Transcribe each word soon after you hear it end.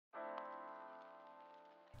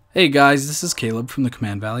Hey guys, this is Kaleb from the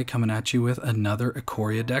Command Valley coming at you with another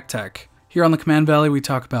Ikoria deck tech. Here on the Command Valley we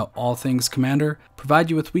talk about all things Commander, provide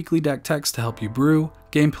you with weekly deck techs to help you brew,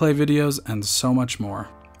 gameplay videos, and so much more.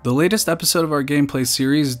 The latest episode of our gameplay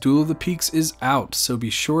series, Duel of the Peaks, is out, so be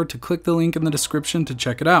sure to click the link in the description to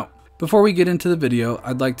check it out. Before we get into the video,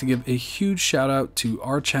 I'd like to give a huge shout out to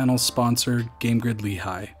our channel's sponsor, GameGrid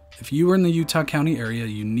Lehigh. If you are in the Utah County area,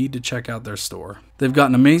 you need to check out their store. They've got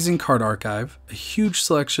an amazing card archive, a huge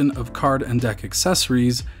selection of card and deck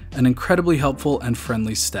accessories, and incredibly helpful and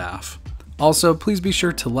friendly staff. Also, please be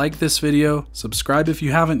sure to like this video, subscribe if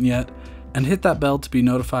you haven't yet, and hit that bell to be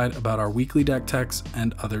notified about our weekly deck techs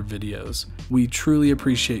and other videos. We truly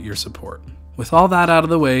appreciate your support. With all that out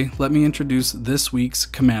of the way, let me introduce this week's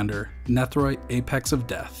commander, Nethroi, Apex of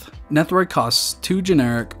Death. Nethroi costs 2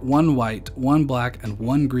 generic, 1 white, 1 black, and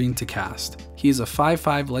 1 green to cast. He is a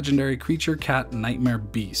 5/5 legendary creature cat nightmare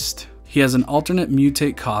beast. He has an alternate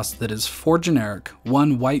mutate cost that is 4 generic,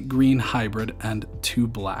 1 white-green hybrid, and 2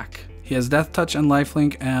 black. He has Death Touch and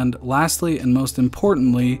Lifelink, and lastly and most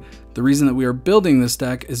importantly, the reason that we are building this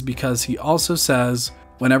deck is because he also says,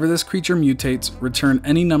 whenever this creature mutates, return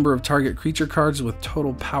any number of target creature cards with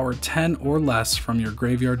total power 10 or less from your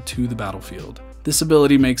graveyard to the battlefield. This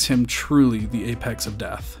ability makes him truly the apex of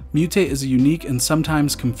death. Mutate is a unique and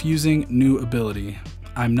sometimes confusing new ability.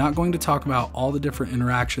 I'm not going to talk about all the different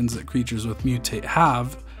interactions that creatures with Mutate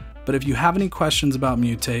have, but if you have any questions about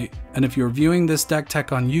Mutate, and if you're viewing this deck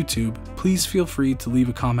tech on YouTube, please feel free to leave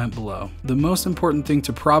a comment below. The most important thing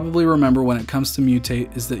to probably remember when it comes to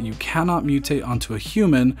Mutate is that you cannot mutate onto a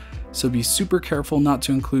human, so be super careful not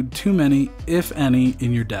to include too many, if any,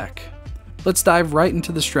 in your deck. Let's dive right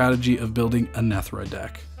into the strategy of building a Nethroi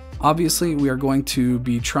deck. Obviously, we are going to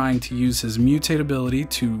be trying to use his mutate ability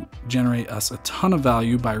to generate us a ton of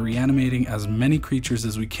value by reanimating as many creatures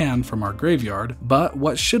as we can from our graveyard, but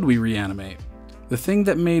what should we reanimate? The thing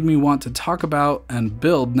that made me want to talk about and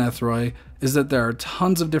build Nethroi is that there are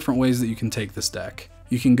tons of different ways that you can take this deck.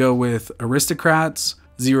 You can go with aristocrats,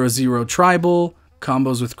 0/0 tribal,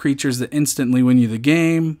 combos with creatures that instantly win you the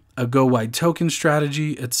game, a go wide token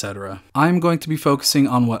strategy, etc. I'm going to be focusing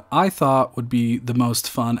on what I thought would be the most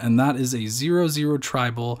fun, and that is a 0/0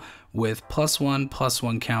 tribal with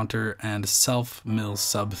 +1/+1 counter and self-mill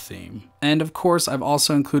sub-theme. And of course, I've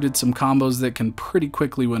also included some combos that can pretty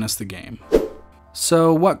quickly win us the game.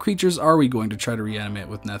 So what creatures are we going to try to reanimate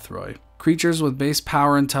with Nethroi? Creatures with base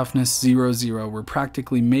power and toughness 0/0 were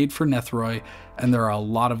practically made for Nethroi, and there are a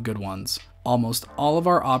lot of good ones. Almost all of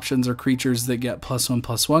our options are creatures that get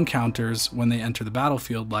 +1/+1 counters when they enter the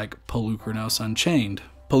battlefield, like Polukranos Unchained.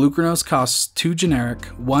 Polukranos costs 2 generic,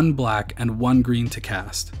 1 black, and 1 green to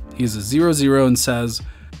cast. He is a 0/0 and says,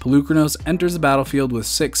 Polukranos enters the battlefield with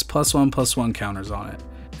 6 +1/+1 counters on it.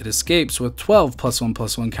 It escapes with 12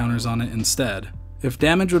 +1/+1 counters on it instead. If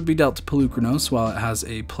damage would be dealt to Polukranos while it has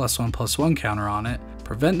a +1/+1 counter on it,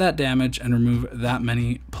 prevent that damage and remove that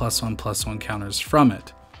many +1/+1 counters from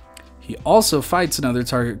it. He also fights another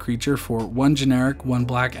target creature for 1 generic, 1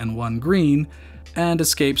 black, and 1 green, and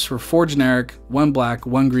escapes for 4 generic, 1 black,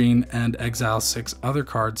 1 green, and exiles 6 other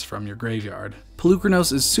cards from your graveyard.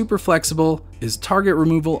 Polukranos is super flexible, is target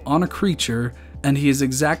removal on a creature, and he is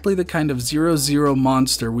exactly the kind of 0/0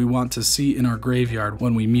 monster we want to see in our graveyard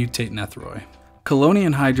when we mutate Nethroi.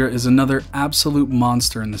 Kalonian Hydra is another absolute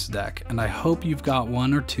monster in this deck, and I hope you've got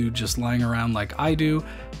 1 or 2 just lying around like I do,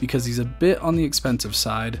 because he's a bit on the expensive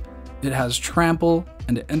side. It has trample,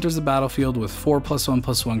 and it enters the battlefield with 4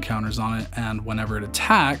 +1/+1 counters on it, and whenever it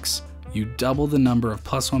attacks, you double the number of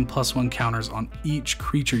 +1/+1 counters on each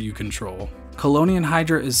creature you control. Kalonian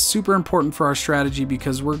Hydra is super important for our strategy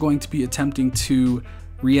because we're going to be attempting to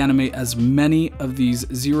reanimate as many of these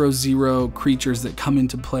 0/0 creatures that come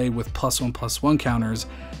into play with +1/+1 counters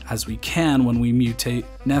as we can when we mutate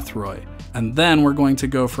Nethroi. And then we're going to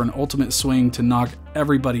go for an ultimate swing to knock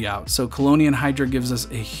everybody out. So Kalonian Hydra gives us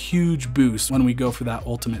a huge boost when we go for that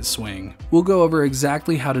ultimate swing. We'll go over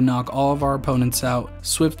exactly how to knock all of our opponents out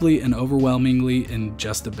swiftly and overwhelmingly in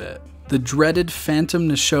just a bit. The dreaded Phantom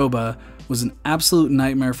Neshoba was an absolute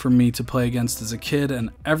nightmare for me to play against as a kid,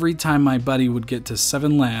 and every time my buddy would get to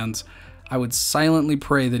 7 lands, I would silently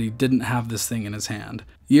pray that he didn't have this thing in his hand.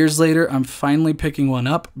 Years later, I'm finally picking one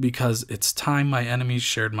up because it's time my enemies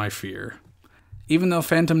shared my fear. Even though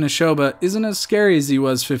Phantom Neshoba isn't as scary as he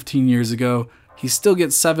was 15 years ago, he still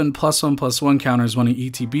gets 7 +1/+1 counters when he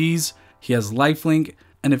ETBs, he has lifelink,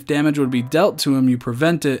 and if damage would be dealt to him, you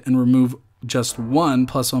prevent it and remove just 1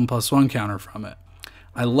 +1/+1 counter from it.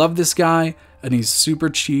 I love this guy, and he's super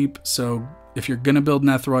cheap, so if you're gonna build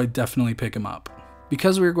Nethroi, definitely pick him up.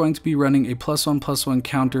 Because we're going to be running a +1/+1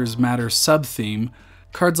 counters matter sub-theme,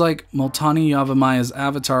 Cards like Multani Yavamaya's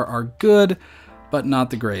Avatar are good, but not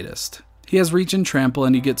the greatest. He has reach and trample,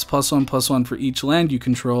 and he gets +1/+1 for each land you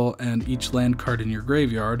control and each land card in your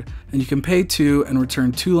graveyard, and you can pay 2 and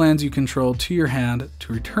return 2 lands you control to your hand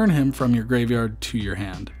to return him from your graveyard to your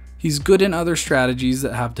hand. He's good in other strategies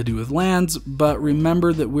that have to do with lands, but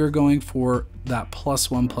remember that we're going for that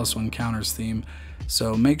 +1/+1 counters theme,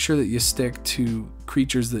 so make sure that you stick to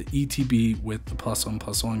creatures that ETB with the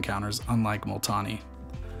 +1/+1 counters, unlike Multani.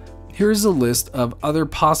 Here's a list of other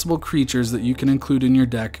possible creatures that you can include in your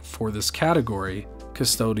deck for this category: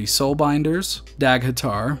 Custodi Soulbinders,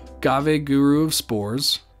 Daghatar, Gave Guru of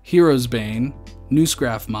Spores, Hero's Bane,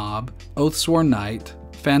 Newsgraph Mob, Oathsworn Knight,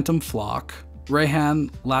 Phantom Flock, Rayhan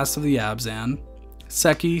Last of the Abzan,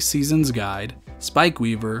 Seki Season's Guide,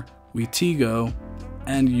 Spikeweaver, Witigo,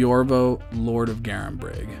 and Yorvo Lord of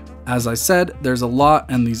Garenbrig. As I said, there's a lot,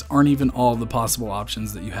 and these aren't even all the possible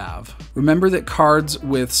options that you have. Remember that cards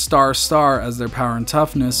with star as their power and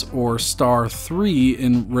toughness, or star 3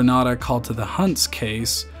 in Renata Call to the Hunt's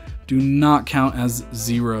case, do not count as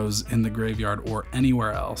zeros in the graveyard or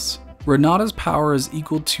anywhere else. Renata's power is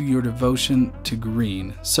equal to your devotion to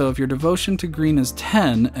green. So if your devotion to green is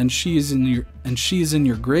 10 and she is in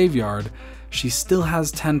your graveyard, she still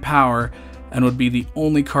has 10 power and would be the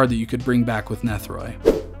only card that you could bring back with Nethroi.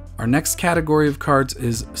 Our next category of cards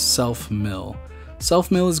is Self-Mill.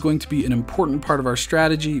 Self-Mill is going to be an important part of our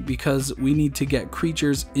strategy because we need to get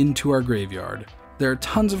creatures into our graveyard. There are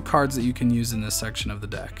tons of cards that you can use in this section of the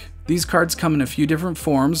deck. These cards come in a few different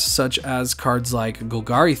forms, such as cards like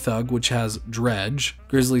Golgari Thug, which has Dredge,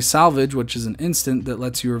 Grizzly Salvage, which is an instant that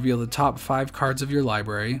lets you reveal the top 5 cards of your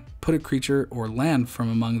library, put a creature or land from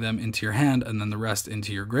among them into your hand and then the rest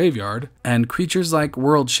into your graveyard, and creatures like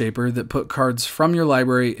World Shaper that put cards from your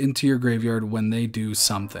library into your graveyard when they do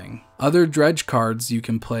something. Other Dredge cards you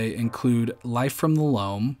can play include Life from the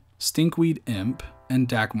Loam, Stinkweed Imp, and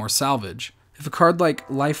Dakmor Salvage. If a card like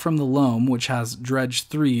Life from the Loam, which has Dredge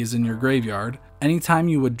 3, is in your graveyard, anytime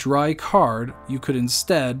you would draw a card, you could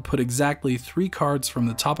instead put exactly 3 cards from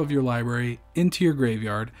the top of your library into your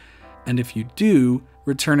graveyard, and if you do,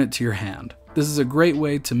 return it to your hand. This is a great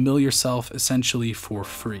way to mill yourself essentially for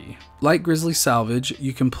free. Like Grizzly Salvage,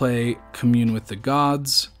 you can play Commune with the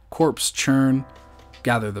Gods, Corpse Churn,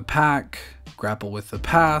 Gather the Pack, Grapple with the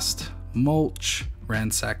Past, Mulch,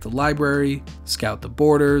 Ransack the Library, Scout the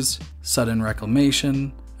Borders, Sudden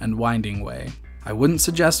Reclamation, and Winding Way. I wouldn't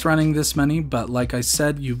suggest running this many, but like I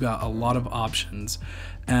said, you've got a lot of options.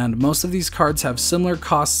 And most of these cards have similar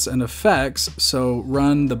costs and effects, so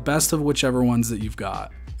run the best of whichever ones that you've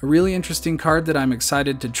got. A really interesting card that I'm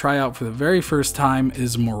excited to try out for the very first time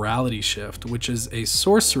is Morality Shift, which is a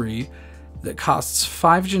sorcery that costs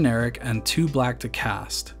 5 generic and 2 black to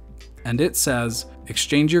cast. And it says,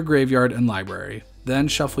 exchange your graveyard and library, then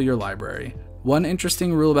shuffle your library. One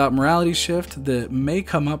interesting rule about Morality Shift that may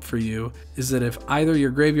come up for you is that if either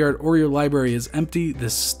your graveyard or your library is empty,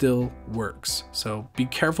 this still works. So be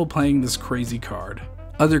careful playing this crazy card.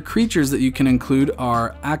 Other creatures that you can include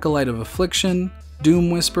are Acolyte of Affliction,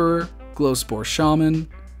 Doom Whisperer, Glowspore Shaman,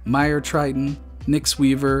 Mire Triton, Nyx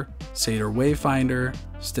Weaver, Satyr Wayfinder,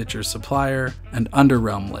 Stitcher Supplier, and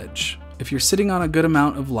Underrealm Lich. If you're sitting on a good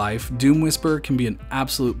amount of life, Doom Whisperer can be an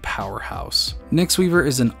absolute powerhouse. Nyx Weaver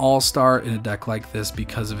is an all-star in a deck like this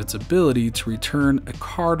because of its ability to return a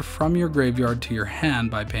card from your graveyard to your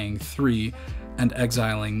hand by paying 3 and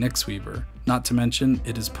exiling Nyx Weaver. Not to mention,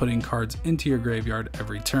 it is putting cards into your graveyard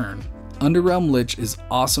every turn. Underrealm Lich is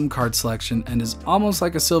awesome card selection and is almost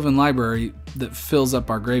like a Sylvan library that fills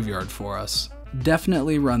up our graveyard for us.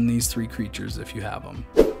 Definitely run these 3 creatures if you have them.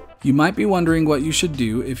 You might be wondering what you should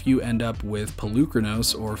do if you end up with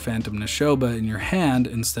Polukranos or Phantom Nashoba in your hand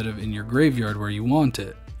instead of in your graveyard where you want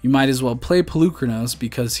it. You might as well play Polukranos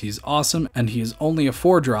because he's awesome and he is only a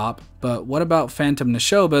 4-drop, but what about Phantom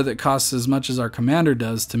Nashoba that costs as much as our commander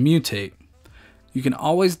does to mutate? You can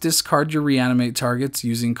always discard your reanimate targets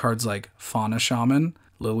using cards like Fauna Shaman,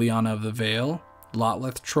 Liliana of the Veil,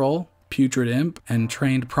 Lotleth Troll, Putrid Imp, and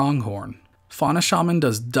Trained Pronghorn. Fauna Shaman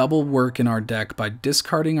does double work in our deck by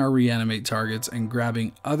discarding our reanimate targets and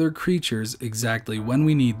grabbing other creatures exactly when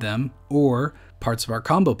we need them, or parts of our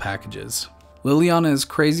combo packages. Liliana is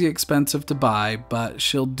crazy expensive to buy, but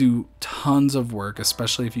she'll do tons of work,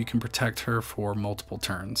 especially if you can protect her for multiple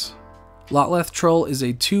turns. Lotleth Troll is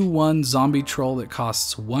a 2/1 zombie troll that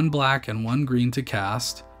costs 1 black and 1 green to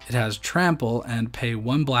cast. It has Trample and pay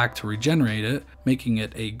 1 black to regenerate it, making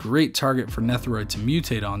it a great target for Nethroi to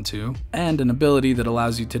mutate onto, and an ability that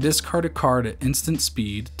allows you to discard a card at instant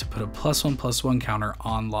speed to put a +1/+1 counter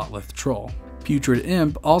on Lotleth Troll. Putrid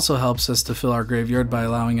Imp also helps us to fill our graveyard by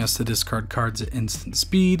allowing us to discard cards at instant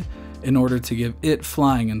speed in order to give it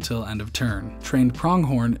flying until end of turn. Trained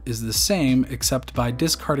Pronghorn is the same, except by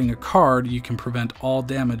discarding a card, you can prevent all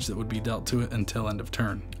damage that would be dealt to it until end of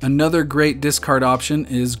turn. Another great discard option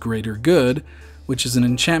is Greater Good, which is an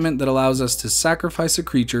enchantment that allows us to sacrifice a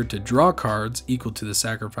creature to draw cards equal to the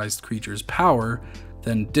sacrificed creature's power,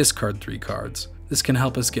 then discard 3 cards. This can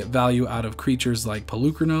help us get value out of creatures like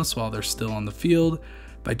Polukranos while they're still on the field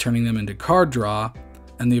by turning them into card draw,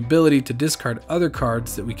 and the ability to discard other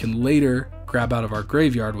cards that we can later grab out of our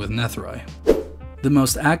graveyard with Nethroi. The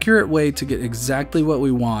most accurate way to get exactly what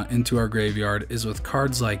we want into our graveyard is with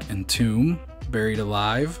cards like Entomb, Buried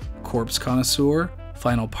Alive, Corpse Connoisseur,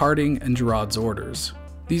 Final Parting, and Gerard's Orders.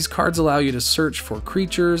 These cards allow you to search for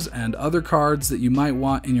creatures and other cards that you might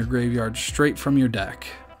want in your graveyard straight from your deck.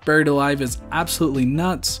 Buried Alive is absolutely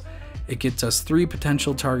nuts. It gets us 3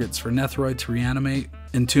 potential targets for Nethroi to reanimate.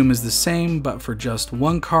 Entomb is the same, but for just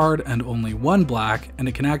 1 card and only 1 black, and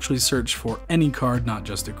it can actually search for any card, not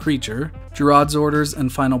just a creature. Gerard's Orders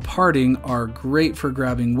and Final Parting are great for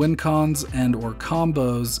grabbing win cons and or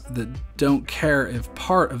combos that don't care if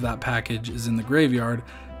part of that package is in the graveyard,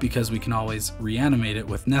 because we can always reanimate it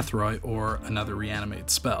with Nethroi or another reanimate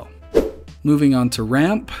spell. Moving on to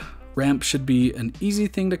Ramp. Ramp should be an easy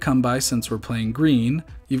thing to come by since we're playing green.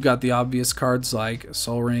 You've got the obvious cards like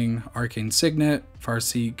Sol Ring, Arcane Signet,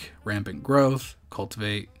 Farseek, Rampant Growth,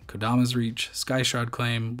 Cultivate, Kodama's Reach, Skyshroud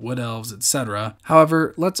Claim, Wood Elves, etc.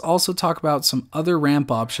 However, let's also talk about some other ramp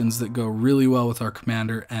options that go really well with our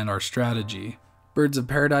commander and our strategy. Birds of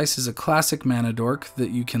Paradise is a classic mana dork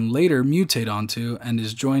that you can later mutate onto and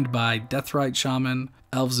is joined by Deathrite Shaman,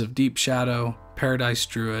 Elves of Deep Shadow, Paradise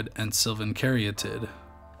Druid, and Sylvan Caryatid.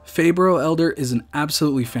 Fabro Elder is an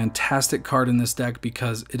absolutely fantastic card in this deck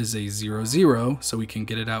because it is a 0/0, so we can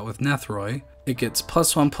get it out with Nethroi. It gets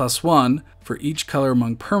 +1/+1 for each color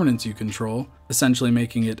among permanents you control, essentially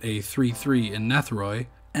making it a 3/3 in Nethroi.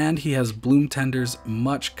 And he has Bloom Tender's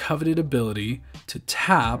much coveted ability to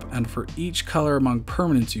tap, and for each color among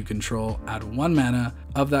permanents you control, add 1 mana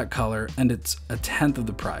of that color, and it's a 10th of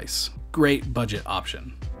the price. Great budget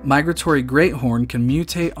option. Migratory Greathorn can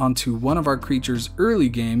mutate onto one of our creatures early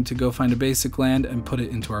game to go find a basic land and put it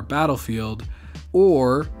into our battlefield,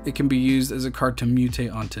 or it can be used as a card to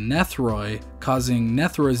mutate onto Nethroi, causing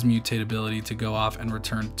Nethroi's mutate ability to go off and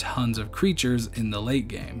return tons of creatures in the late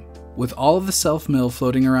game. With all of the self-mill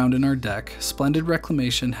floating around in our deck, Splendid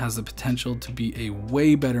Reclamation has the potential to be a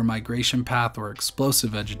way better migration path or explosive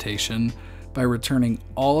vegetation by returning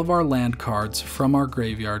all of our land cards from our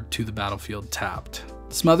graveyard to the battlefield tapped.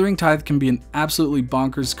 Smothering Tithe can be an absolutely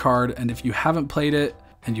bonkers card, and if you haven't played it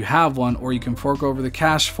and you have one, or you can fork over the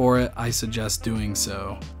cash for it, I suggest doing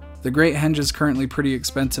so. The Great Henge is currently pretty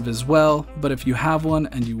expensive as well, but if you have one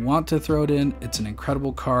and you want to throw it in, it's an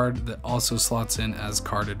incredible card that also slots in as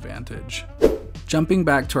card advantage. Jumping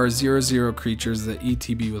back to our 0/0 creatures that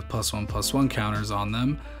ETB with +1/+1 counters on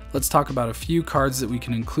them, let's talk about a few cards that we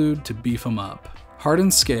can include to beef them up.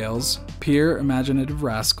 Hardened Scales, Peer Imaginative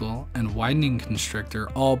Rascal, and Widening Constrictor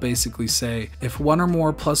all basically say if 1 or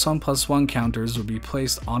more +1/+1 counters would be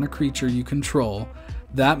placed on a creature you control,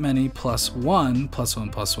 that many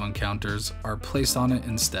 +1/+1/+1 counters are placed on it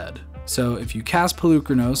instead. So if you cast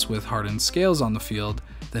Polukranos with Hardened Scales on the field,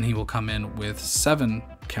 then he will come in with 7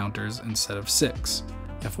 counters instead of 6.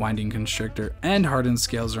 If Winding Constrictor and Hardened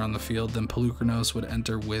Scales are on the field, then Polukranos would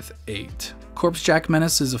enter with 8. Corpsejack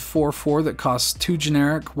Menace is a 4/4 that costs 2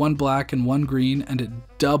 generic, 1 black, and 1 green, and it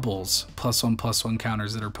doubles +1/+1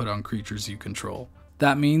 counters that are put on creatures you control.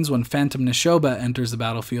 That means when Phantom Nishoba enters the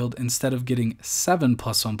battlefield, instead of getting 7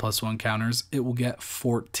 +1/+1 counters, it will get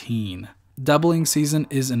 14. Doubling Season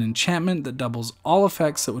is an enchantment that doubles all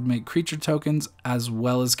effects that would make creature tokens as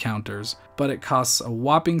well as counters, but it costs a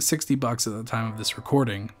whopping $60 at the time of this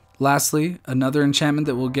recording. Lastly, another enchantment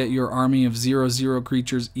that will get your army of 0/0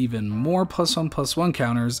 creatures even more +1/+1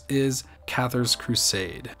 counters is Cathar's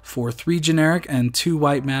Crusade. For 3 generic and 2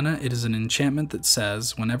 white mana, it is an enchantment that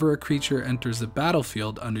says whenever a creature enters the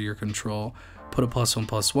battlefield under your control, put a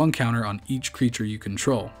 +1/+1 counter on each creature you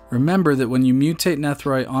control. Remember that when you mutate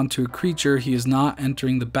Nethroi onto a creature, he is not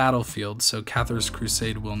entering the battlefield, so Cathar's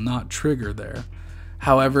Crusade will not trigger there.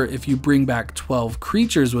 However, if you bring back 12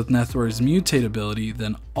 creatures with Nethroi's mutate ability,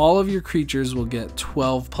 then all of your creatures will get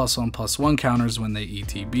 12 +1/+1 counters when they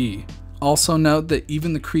ETB. Also note that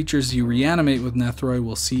even the creatures you reanimate with Nethroi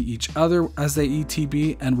will see each other as they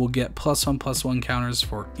ETB and will get +1/+1 counters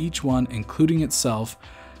for each one, including itself,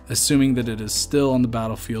 assuming that it is still on the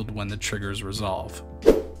battlefield when the triggers resolve.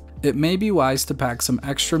 It may be wise to pack some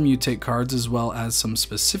extra mutate cards as well as some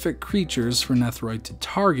specific creatures for Nethroi to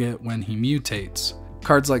target when he mutates.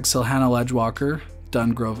 Cards like Silhana Ledgewalker,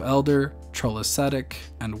 Dungrove Elder, Troll Ascetic,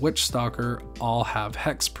 and Witchstalker all have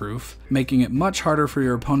hexproof, making it much harder for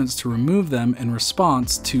your opponents to remove them in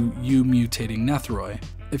response to you mutating Nethroi.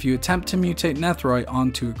 If you attempt to mutate Nethroi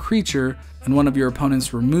onto a creature, and one of your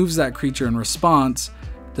opponents removes that creature in response,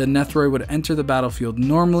 then Nethroi would enter the battlefield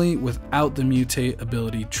normally without the mutate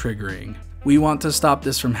ability triggering. We want to stop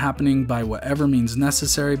this from happening by whatever means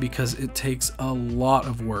necessary because it takes a lot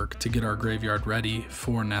of work to get our graveyard ready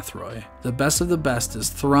for Nethroi. The best of the best is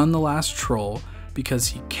Thrun the Last Troll because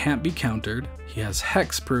he can't be countered, he has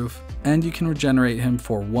hexproof, and you can regenerate him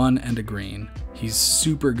for 1 and a green. He's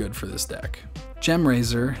super good for this deck.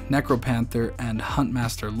 Gemraiser, Necropanther, and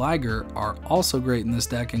Huntmaster Liger are also great in this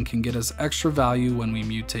deck and can get us extra value when we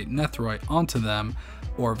mutate Nethroi onto them,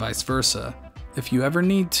 or vice versa. If you ever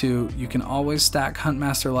need to, you can always stack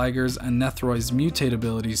Huntmaster Liger's and Nethroi's mutate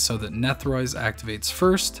abilities so that Nethroi's activates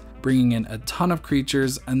first, bringing in a ton of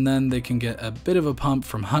creatures, and then they can get a bit of a pump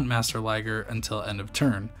from Huntmaster Liger until end of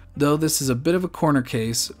turn. Though this is a bit of a corner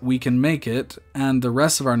case, we can make it, and the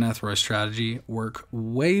rest of our Nethroi strategy work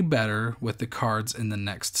way better with the cards in the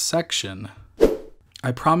next section.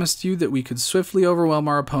 I promised you that we could swiftly overwhelm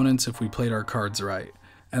our opponents if we played our cards right.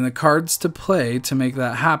 And the cards to play to make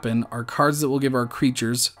that happen are cards that will give our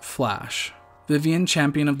creatures flash. Vivian,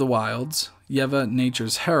 Champion of the Wilds, Yeva,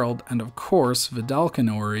 Nature's Herald, and of course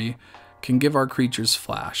Vedalken Ori can give our creatures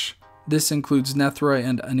flash. This includes Nethroi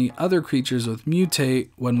and any other creatures with mutate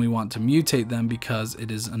when we want to mutate them because it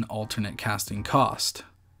is an alternate casting cost.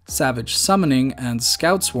 Savage Summoning and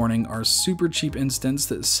Scout's Warning are super cheap instants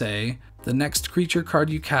that say, the next creature card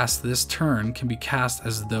you cast this turn can be cast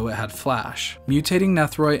as though it had flash. Mutating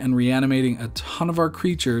Nethroi and reanimating a ton of our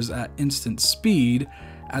creatures at instant speed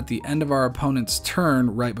at the end of our opponent's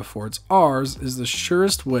turn right before it's ours is the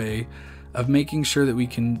surest way of making sure that we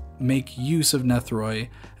can make use of Nethroi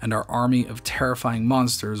and our army of terrifying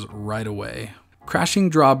monsters right away. Crashing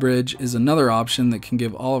Drawbridge is another option that can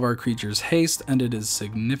give all of our creatures haste, and it is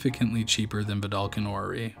significantly cheaper than Vedalken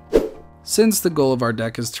Ori. Since the goal of our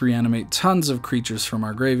deck is to reanimate tons of creatures from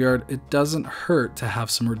our graveyard, it doesn't hurt to have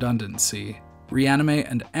some redundancy. Reanimate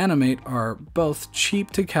and Animate are both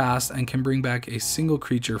cheap to cast and can bring back a single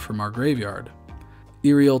creature from our graveyard.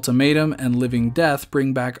 Eerie Ultimatum and Living Death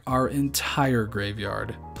bring back our entire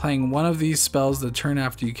graveyard. Playing one of these spells the turn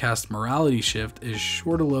after you cast Morality Shift is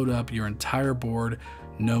sure to load up your entire board,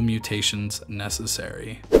 no mutations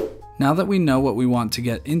necessary. Now that we know what we want to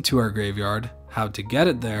get into our graveyard, how to get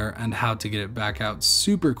it there, and how to get it back out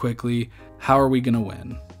super quickly, how are we going to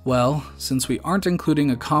win? Well, since we aren't including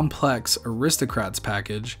a complex Aristocrats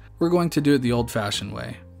package, we're going to do it the old-fashioned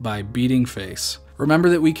way, by beating face. Remember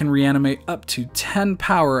that we can reanimate up to 10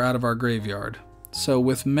 power out of our graveyard. So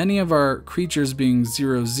with many of our creatures being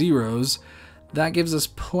 0/0s, that gives us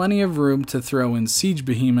plenty of room to throw in Siege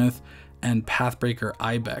Behemoth and Pathbreaker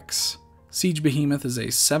Ibex. Siege Behemoth is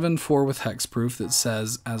a 7/4 with hexproof that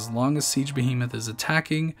says as long as Siege Behemoth is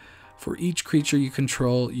attacking, for each creature you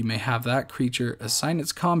control, you may have that creature assign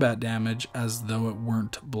its combat damage as though it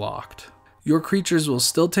weren't blocked. Your creatures will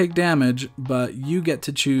still take damage, but you get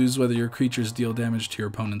to choose whether your creatures deal damage to your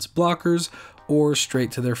opponent's blockers or straight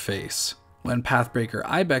to their face. When Pathbreaker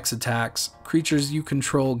Ibex attacks, creatures you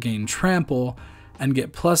control gain trample and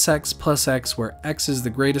get +X/+X where X is the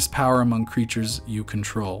greatest power among creatures you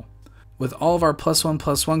control. With all of our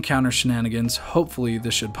 +1/+1 counter shenanigans, hopefully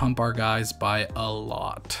this should pump our guys by a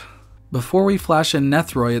lot. Before we flash in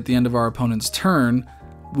Nethroi at the end of our opponent's turn,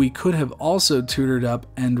 we could have also tutored up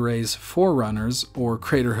end-raze Forerunners or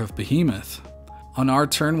Craterhoof Behemoth. On our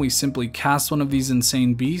turn, we simply cast one of these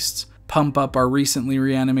insane beasts, pump up our recently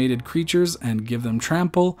reanimated creatures and give them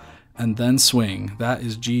trample, and then swing. That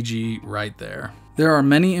is GG right there. There are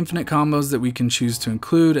many infinite combos that we can choose to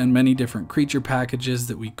include and many different creature packages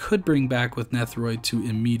that we could bring back with Nethroi to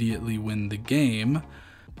immediately win the game,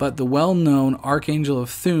 but the well-known Archangel of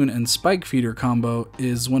Thune and Spike Feeder combo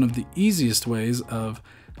is one of the easiest ways of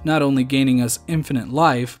not only gaining us infinite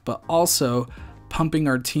life, but also pumping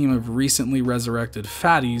our team of recently resurrected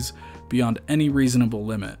fatties beyond any reasonable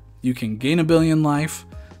limit. You can gain a billion life,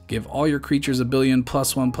 give all your creatures a billion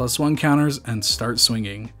 +1/+1 counters, and start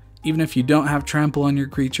swinging. Even if you don't have trample on your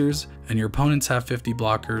creatures and your opponents have 50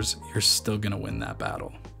 blockers, you're still gonna win that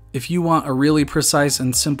battle. If you want a really precise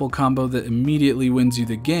and simple combo that immediately wins you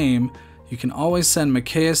the game, you can always send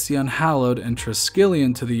Mikaeus the Unhallowed and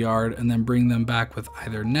Triskelion to the yard and then bring them back with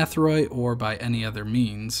either Nethroi or by any other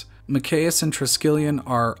means. Mikaeus and Triskelion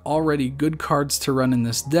are already good cards to run in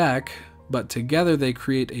this deck, but together they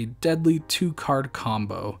create a deadly 2-card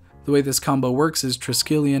combo. The way this combo works is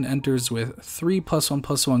Triskelion enters with 3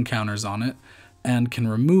 +1/+1 counters on it, and can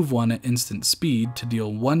remove one at instant speed to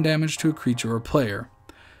deal 1 damage to a creature or player.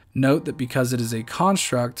 Note that because it is a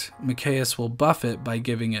construct, Mikaeus will buff it by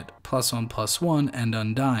giving it +1/+1 and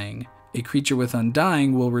Undying. A creature with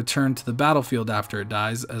Undying will return to the battlefield after it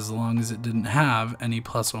dies as long as it didn't have any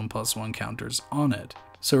 +1/+1 counters on it.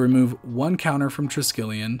 So remove 1 counter from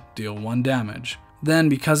Triskelion, deal 1 damage. Then,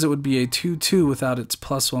 because it would be a 2/2 without its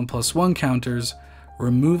 +1/+1 counters,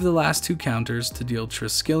 remove the last 2 counters to deal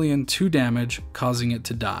Triskelion 2 damage, causing it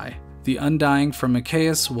to die. The Undying from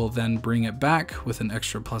Mikaeus will then bring it back with an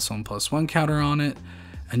extra +1/+1 counter on it,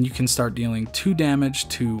 and you can start dealing 2 damage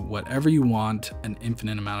to whatever you want an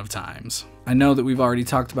infinite amount of times. I know that we've already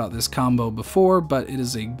talked about this combo before, but it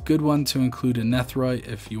is a good one to include in Nethroi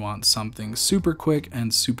if you want something super quick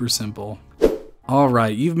and super simple.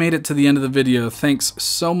 Alright, you've made it to the end of the video. Thanks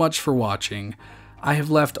so much for watching. I have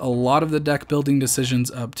left a lot of the deck building decisions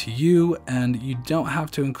up to you, and you don't have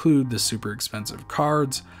to include the super expensive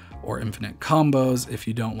cards or infinite combos if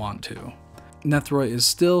you don't want to. Nethroi is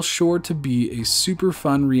still sure to be a super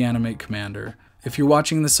fun reanimate commander. If you're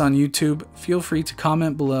watching this on YouTube, feel free to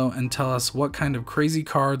comment below and tell us what kind of crazy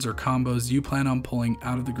cards or combos you plan on pulling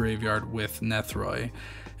out of the graveyard with Nethroi.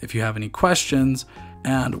 If you have any questions,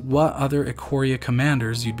 and what other Ikoria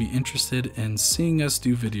commanders you'd be interested in seeing us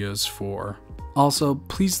do videos for. Also,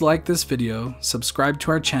 please like this video, subscribe to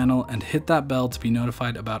our channel, and hit that bell to be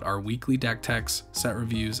notified about our weekly deck techs, set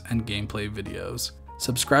reviews, and gameplay videos.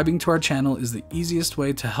 Subscribing to our channel is the easiest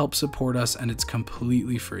way to help support us, and it's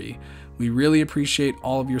completely free. We really appreciate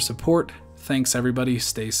all of your support. Thanks everybody,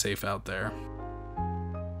 stay safe out there.